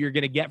value you're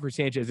going to get for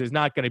Sanchez is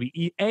not going to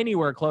be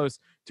anywhere close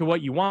to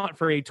what you want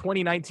for a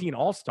 2019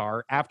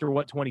 All-Star after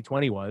what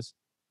 2020 was.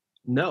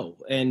 No,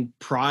 and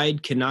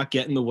pride cannot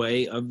get in the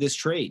way of this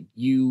trade.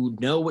 You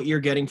know what you're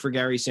getting for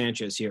Gary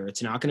Sanchez here.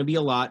 It's not going to be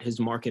a lot. His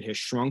market has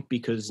shrunk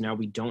because now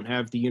we don't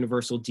have the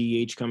universal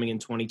DH coming in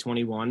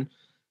 2021,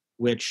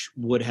 which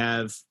would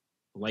have,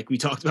 like we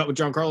talked about with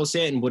Giancarlo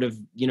Stanton, would have,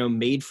 you know,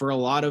 made for a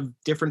lot of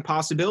different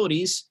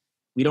possibilities.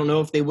 We don't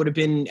know if they would have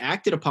been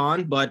acted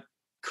upon, but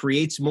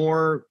creates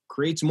more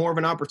of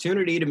an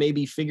opportunity to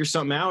maybe figure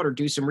something out or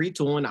do some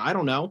retooling. I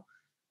don't know.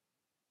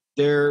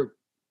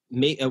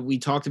 We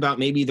talked about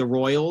maybe the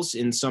Royals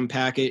in some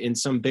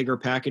bigger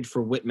package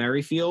for Whit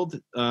Merrifield,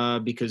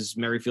 because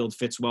Merrifield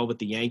fits well with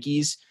the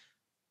Yankees.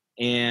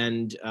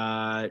 And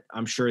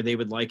I'm sure they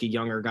would like a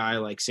younger guy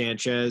like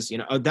Sanchez. You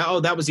know,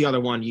 that was the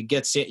other one.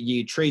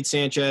 You trade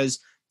Sanchez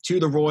to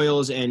the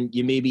Royals, and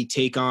you maybe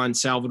take on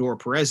Salvador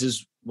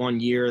Perez's 1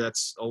 year.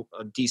 That's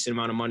a decent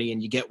amount of money,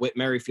 and you get Whit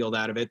Merrifield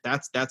out of it.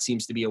 That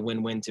seems to be a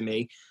win-win to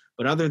me.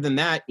 But other than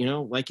that, you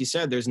know, like you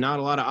said, there's not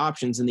a lot of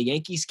options, and the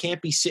Yankees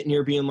can't be sitting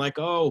here being like,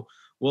 oh,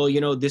 well,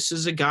 you know, this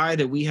is a guy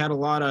that we had a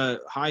lot of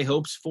high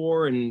hopes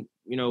for, and,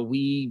 you know,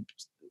 he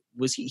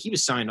was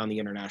signed on the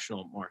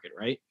international market,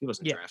 right? He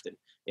wasn't drafted.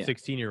 Yeah.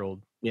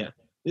 16-year-old. Yeah.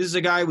 This is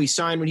a guy we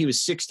signed when he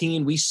was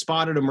 16. We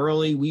spotted him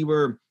early. We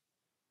were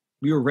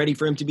ready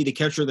for him to be the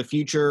catcher of the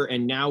future,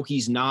 and now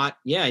he's not.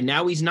 Yeah,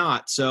 now he's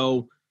not.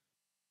 So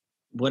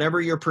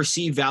whatever your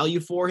perceived value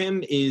for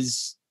him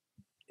is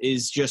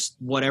just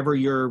whatever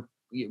you're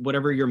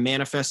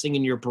manifesting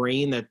in your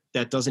brain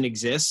that doesn't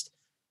exist.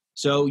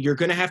 So you're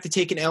going to have to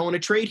take an L in a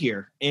trade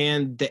here.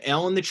 And the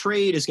L in the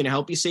trade is going to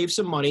help you save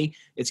some money.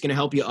 It's going to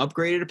help you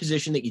upgrade at a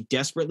position that you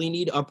desperately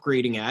need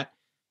upgrading at.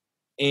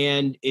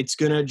 And it's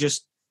going to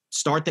just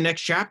start the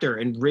next chapter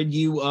and rid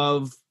you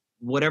of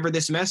whatever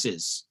this mess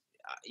is.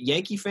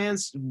 Yankee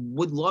fans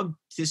would love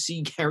to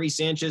see Gary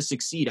Sanchez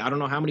succeed. I don't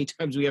know how many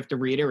times we have to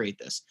reiterate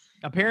this.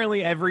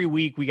 Apparently every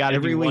week we got to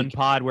do one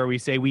pod where we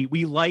say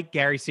we like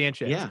Gary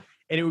Sanchez. Yeah.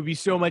 And it would be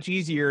so much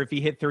easier if he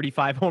hit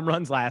 35 home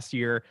runs last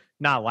year,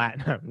 not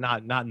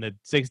in the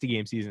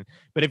 60-game season,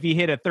 but if he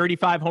hit a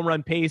 35 home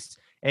run pace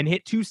and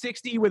hit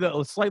 260 with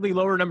a slightly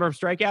lower number of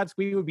strikeouts,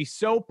 we would be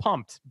so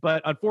pumped.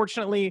 But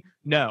unfortunately,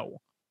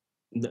 no.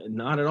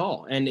 Not at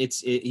all. And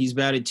he's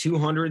batted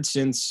 200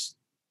 since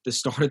the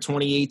start of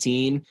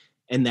 2018,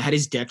 and that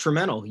is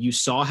detrimental. You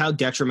saw how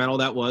detrimental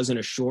that was in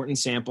a shortened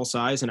sample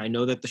size, and I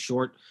know that the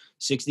short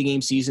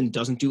 60-game season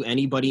doesn't do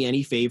anybody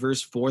any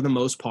favors for the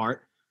most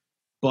part.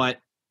 But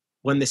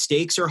when the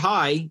stakes are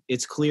high,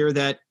 it's clear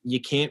that you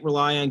can't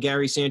rely on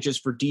Gary Sanchez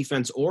for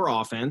defense or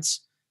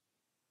offense.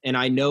 And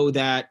I know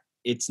that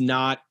it's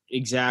not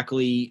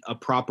exactly a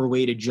proper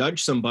way to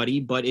judge somebody,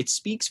 but it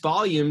speaks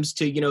volumes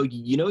to,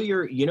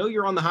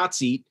 you're on the hot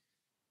seat.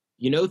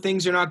 You know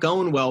things are not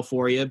going well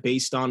for you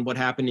based on what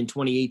happened in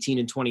 2018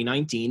 and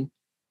 2019.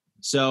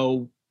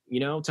 So,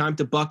 time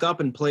to buck up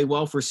and play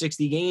well for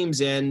 60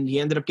 games. And he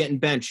ended up getting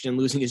benched and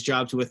losing his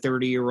job to a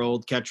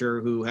 30-year-old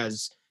catcher who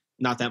has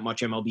not that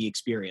much MLB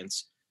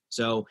experience.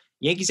 So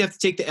Yankees have to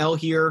take the L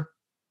here.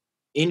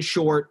 In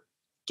short,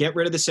 get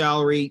rid of the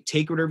salary,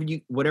 take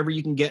whatever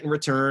you can get in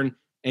return,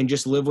 and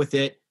just live with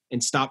it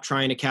and stop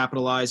trying to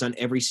capitalize on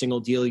every single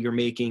deal you're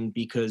making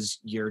because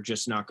you're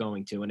just not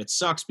going to. And it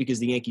sucks because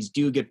the Yankees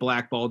do get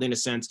blackballed in a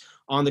sense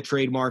on the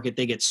trade market.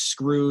 They get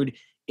screwed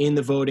in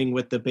the voting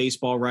with the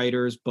baseball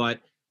writers, but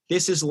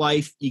this is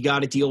life. You got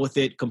to deal with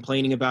it.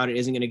 Complaining about it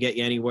isn't going to get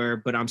you anywhere,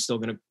 but I'm still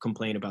going to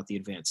complain about the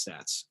advanced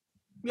stats.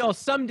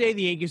 Someday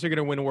the Yankees are going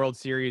to win a World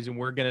Series and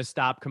we're going to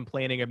stop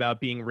complaining about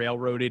being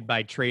railroaded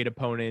by trade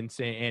opponents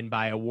and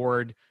by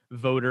award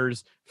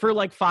voters for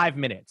like 5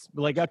 minutes,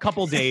 like a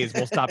couple days.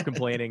 We'll stop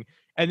complaining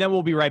and then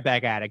we'll be right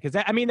back at it. Cause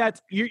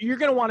that's, you're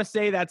going to want to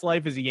say that's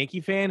life as a Yankee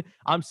fan.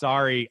 I'm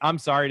sorry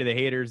to the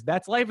haters.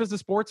 That's life as a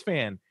sports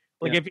fan.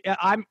 Like if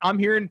I'm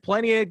hearing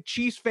plenty of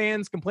Chiefs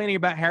fans complaining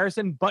about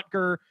Harrison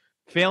Butker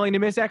failing to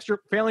make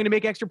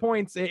extra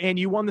points and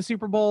you won the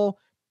Super Bowl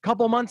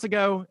couple months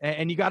ago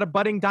and you got a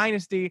budding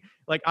dynasty.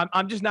 Like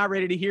I'm just not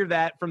ready to hear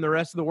that from the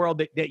rest of the world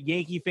that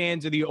Yankee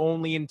fans are the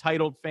only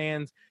entitled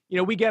fans.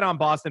 We get on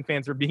Boston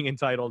fans for being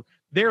entitled.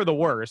 They're the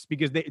worst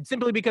because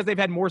they've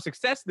had more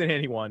success than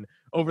anyone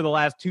over the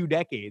last 2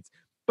 decades.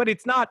 But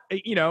it's not,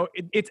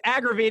 it's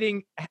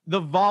aggravating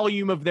the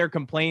volume of their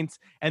complaints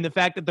and the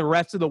fact that the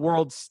rest of the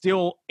world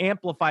still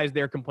amplifies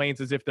their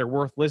complaints as if they're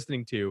worth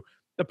listening to.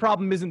 The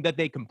problem isn't that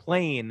they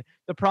complain.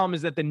 The problem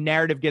is that the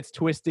narrative gets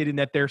twisted and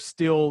that they're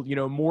still,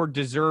 more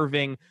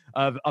deserving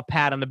of a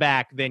pat on the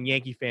back than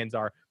Yankee fans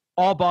are.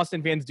 All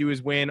Boston fans do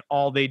is win.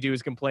 All they do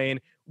is complain.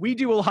 We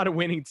do a lot of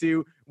winning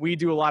too. We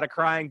do a lot of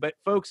crying, but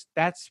folks,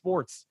 that's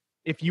sports.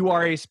 If you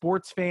are a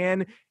sports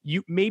fan,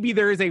 maybe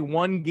there is a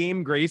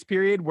 1-game grace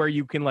period where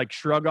you can like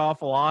shrug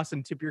off a loss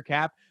and tip your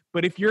cap.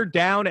 But if you're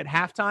down at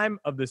halftime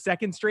of the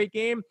second straight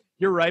game,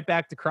 you're right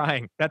back to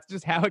crying. That's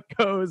just how it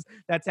goes.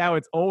 That's how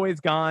it's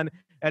always gone.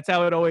 That's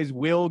how it always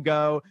will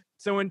go.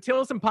 So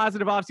until some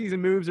positive offseason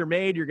moves are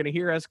made, you're going to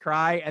hear us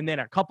cry. And then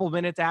a couple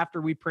minutes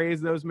after we praise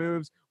those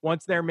moves,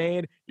 once they're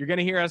made, you're going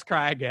to hear us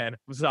cry again.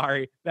 I'm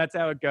sorry. That's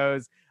how it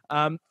goes.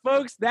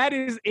 Folks, that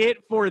is it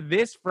for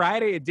this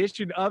Friday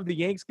edition of the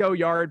Yanks Go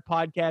Yard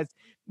podcast.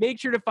 Make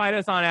sure to find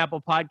us on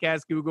Apple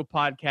Podcasts, Google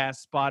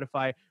Podcasts,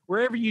 Spotify,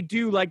 wherever you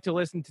do like to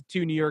listen to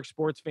 2 New York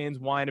sports fans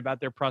whine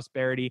about their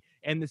prosperity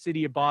and the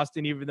city of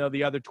Boston, even though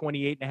the other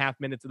 28 and a half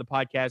minutes of the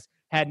podcast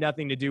had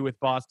nothing to do with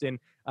Boston.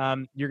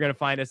 You're going to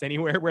find us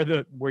anywhere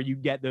where you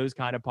get those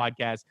kind of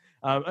podcasts.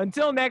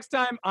 Until next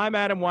time, I'm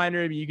Adam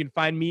Weinrib. You can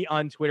find me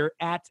on Twitter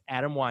at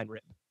Adam Weinrib.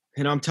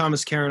 And I'm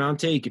Thomas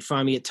Carinante. You can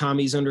find me at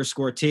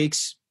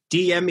Tommy's_takes.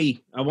 DM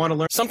me. I want to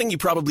learn. Something you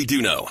probably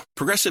do know.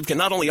 Progressive can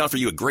not only offer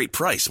you a great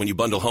price when you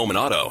bundle home and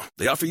auto,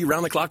 they offer you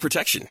round-the-clock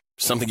protection.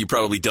 Something you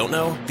probably don't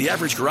know, the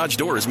average garage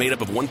door is made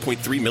up of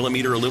 1.3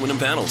 millimeter aluminum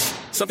panels.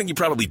 Something you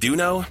probably do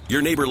know,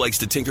 your neighbor likes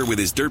to tinker with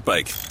his dirt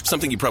bike.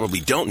 Something you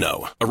probably don't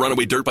know, a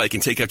runaway dirt bike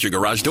can take out your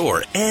garage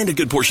door and a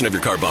good portion of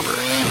your car bumper.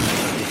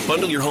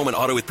 Bundle your home and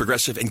auto with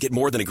Progressive and get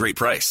more than a great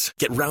price.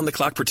 Get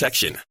round-the-clock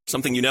protection.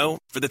 Something you know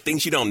for the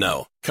things you don't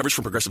know. Coverage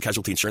from Progressive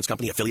Casualty Insurance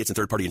Company, affiliates, and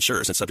third-party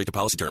insurers and subject to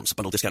policy terms.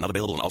 Bundle discount not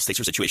available in all states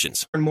or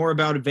situations. Learn more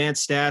about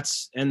advanced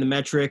stats and the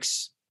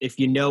metrics. If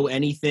you know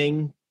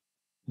anything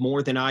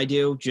more than I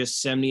do,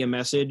 just send me a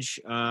message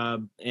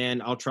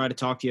and I'll try to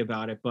talk to you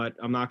about it. But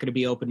I'm not going to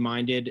be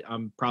open-minded.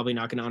 I'm probably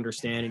not going to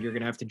understand, and you're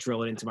going to have to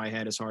drill it into my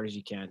head as hard as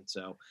you can.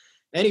 So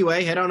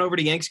anyway, head on over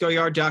to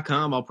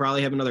yanksgoyard.com. I'll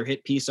probably have another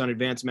hit piece on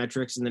advanced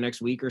metrics in the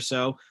next week or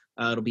so.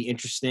 It'll be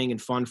interesting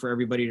and fun for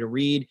everybody to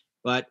read.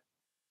 But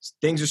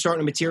things are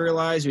starting to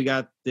materialize. We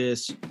got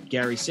this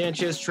Gary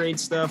Sanchez trade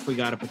stuff. We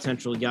got a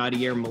potential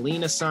Yadier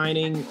Molina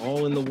signing,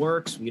 all in the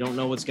works. We don't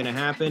know what's going to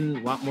happen.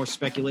 A lot more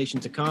speculation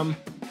to come.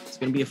 It's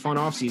going to be a fun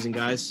offseason,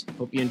 guys.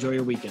 Hope you enjoy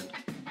your weekend.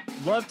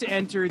 Love to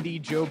enter the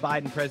Joe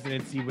Biden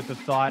presidency with the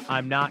thought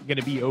I'm not going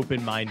to be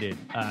open-minded.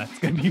 It's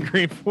going to be a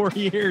great 4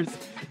 years.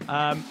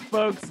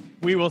 Folks,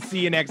 we will see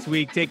you next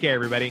week. Take care,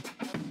 everybody.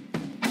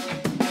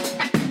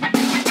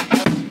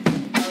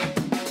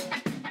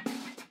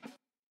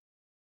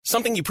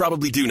 Something you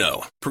probably do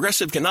know.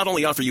 Progressive can not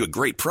only offer you a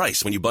great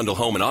price when you bundle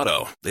home and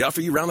auto, they offer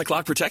you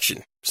round-the-clock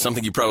protection.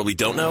 Something you probably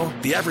don't know,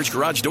 the average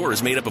garage door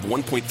is made up of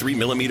 1.3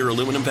 millimeter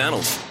aluminum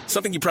panels.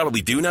 Something you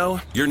probably do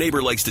know, your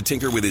neighbor likes to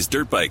tinker with his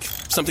dirt bike.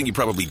 Something you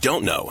probably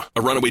don't know,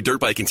 a runaway dirt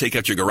bike can take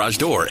out your garage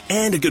door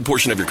and a good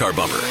portion of your car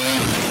bumper.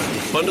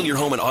 Bundle your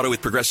home and auto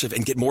with Progressive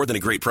and get more than a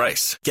great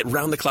price. Get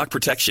round-the-clock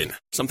protection.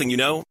 Something you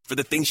know for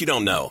the things you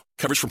don't know.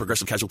 Coverage from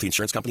Progressive Casualty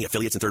Insurance Company,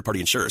 affiliates, and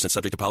third-party insurers and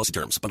subject to policy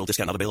terms. Bundle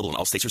discount not available in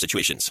all states or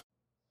situations.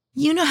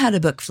 You know how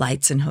to book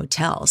flights and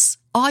hotels.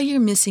 All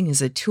you're missing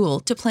is a tool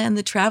to plan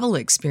the travel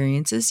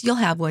experiences you'll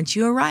have once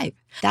you arrive.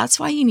 That's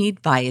why you need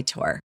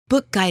Viator.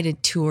 Book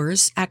guided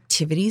tours,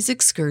 activities,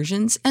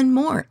 excursions, and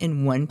more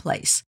in one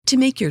place to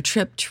make your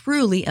trip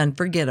truly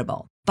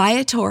unforgettable.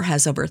 Viator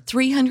has over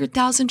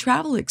 300,000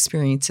 travel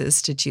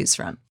experiences to choose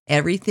from.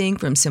 Everything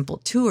from simple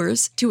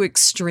tours to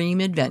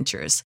extreme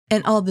adventures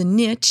and all the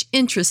niche,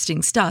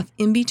 interesting stuff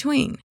in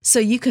between. So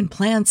you can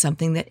plan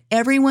something that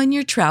everyone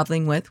you're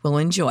traveling with will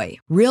enjoy.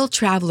 Real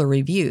traveler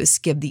reviews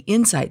give the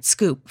inside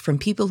scoop from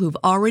people who've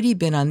already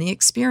been on the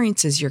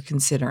experiences you're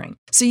considering.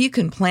 So you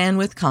can plan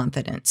with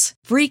confidence.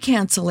 Free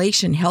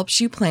cancellation helps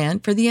you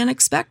plan for the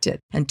unexpected.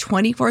 And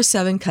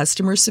 24/7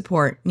 customer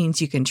support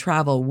means you can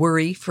travel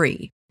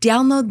worry-free.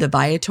 Download the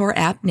Viator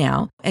app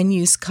now and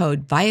use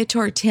code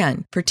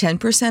Viator10 for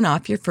 10%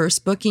 off your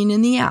first booking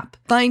in the app.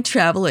 Find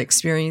travel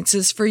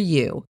experiences for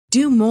you.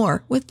 Do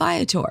more with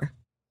Viator.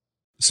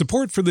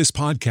 Support for this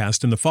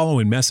podcast and the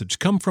following message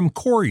come from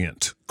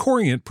Corient.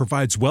 Corient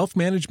provides wealth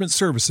management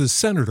services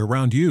centered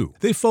around you.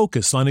 They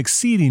focus on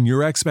exceeding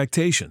your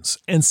expectations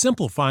and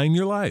simplifying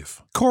your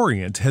life.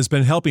 Corient has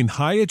been helping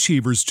high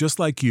achievers just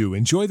like you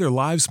enjoy their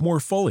lives more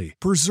fully,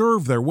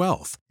 preserve their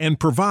wealth, and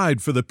provide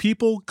for the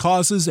people,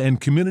 causes,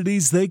 and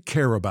communities they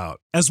care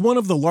about. As one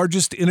of the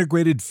largest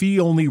integrated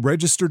fee-only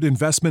registered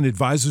investment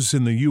advisors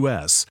in the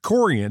U.S.,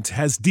 Corient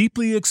has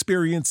deeply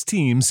experienced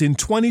teams in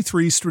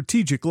 23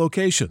 strategic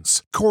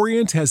locations.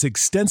 Corient has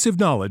extensive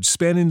knowledge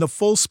spanning the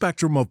full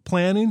spectrum of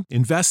planning,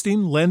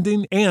 investing,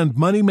 lending, and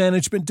money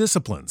management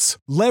disciplines.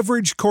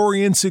 Leverage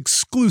Corient's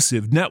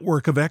exclusive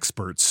network of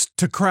experts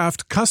to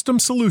craft custom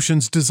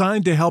solutions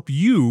designed to help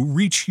you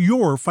reach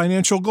your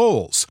financial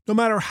goals, no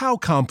matter how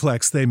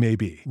complex they may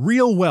be.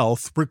 Real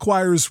wealth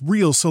requires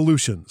real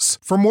solutions.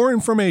 For more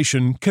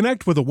information,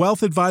 connect with a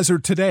wealth advisor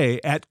today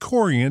at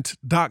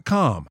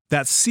Corient.com.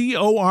 That's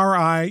Corient.com.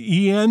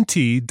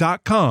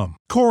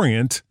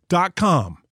 Corient.com.